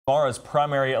Tomorrow's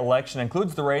primary election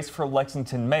includes the race for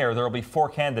Lexington Mayor. There will be 4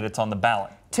 candidates on the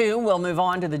ballot. 2 will move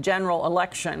on to the general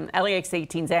election. LEX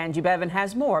 18's Angie Bevan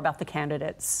has more about the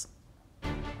candidates.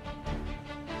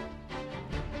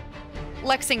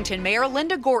 Lexington Mayor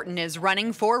Linda Gorton is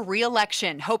running for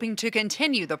re-election, hoping to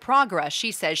continue the progress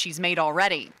she says she's made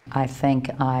already. I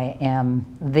think I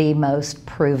am the most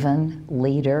proven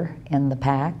leader in the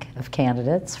pack of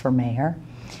candidates for mayor,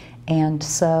 and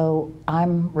so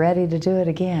I'm ready to do it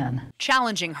again.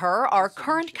 Challenging her are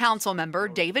current council member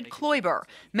David Kloiber,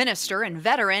 minister and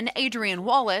veteran Adrian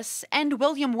Wallace, and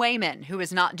William Wayman, who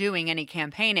is not doing any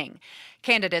campaigning.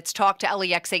 Candidates talked to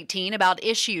LEX 18 about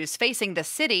issues facing the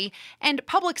city, and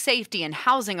public safety and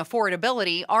housing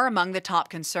affordability are among the top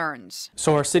concerns.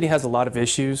 So our city has a lot of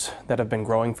issues that have been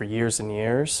growing for years and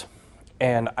years,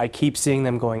 and I keep seeing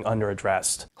them going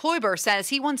underaddressed. Kloiber says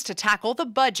he wants to tackle the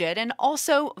budget and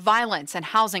also violence and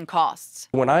housing costs.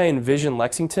 When I envision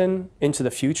Lexington into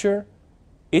the future,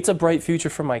 it's a bright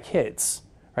future for my kids,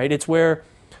 right? It's where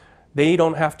they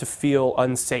don't have to feel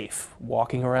unsafe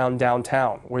walking around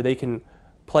downtown, where they can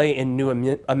play in new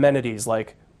amenities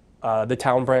like the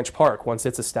Town Branch Park once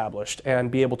it's established,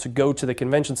 and be able to go to the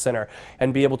convention center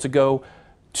and be able to go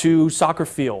to soccer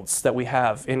fields that we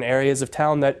have in areas of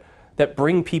town that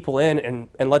bring people in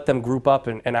and let them group up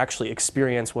and actually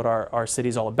experience what our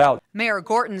city's all about. Mayor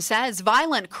Gorton says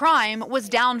violent crime was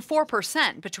down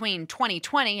 4% between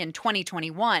 2020 and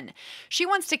 2021. She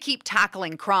wants to keep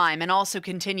tackling crime and also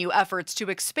continue efforts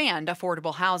to expand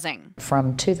affordable housing.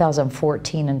 From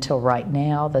 2014 until right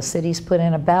now, the city's put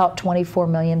in about $24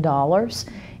 million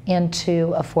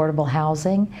into affordable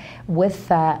housing. With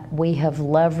that, we have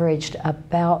leveraged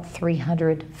about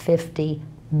 $350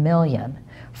 million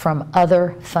from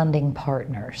other funding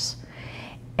partners.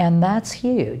 And that's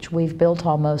huge. We've built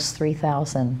almost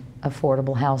 3,000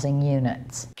 affordable housing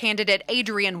units. Candidate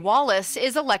Adrian Wallace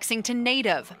is a Lexington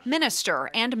native, minister,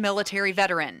 and military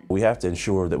veteran. We have to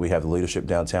ensure that we have the leadership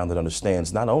downtown that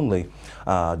understands not only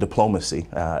diplomacy,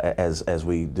 as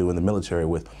we do in the military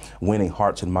with winning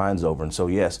hearts and minds over. And so,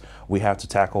 yes, we have to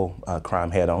tackle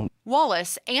crime head on.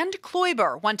 Wallace and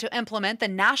Kloiber want to implement the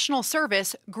National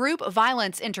Service Group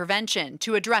Violence Intervention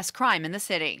to address crime in the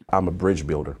city. I'm a bridge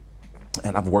builder,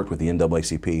 and I've worked with the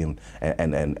NAACP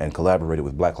and collaborated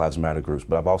with Black Lives Matter groups,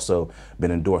 but I've also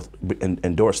been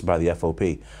endorsed by the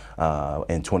FOP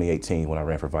in 2018 when I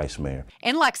ran for vice mayor.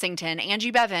 In Lexington,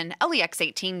 Angie Bevan, LEX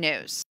 18 News.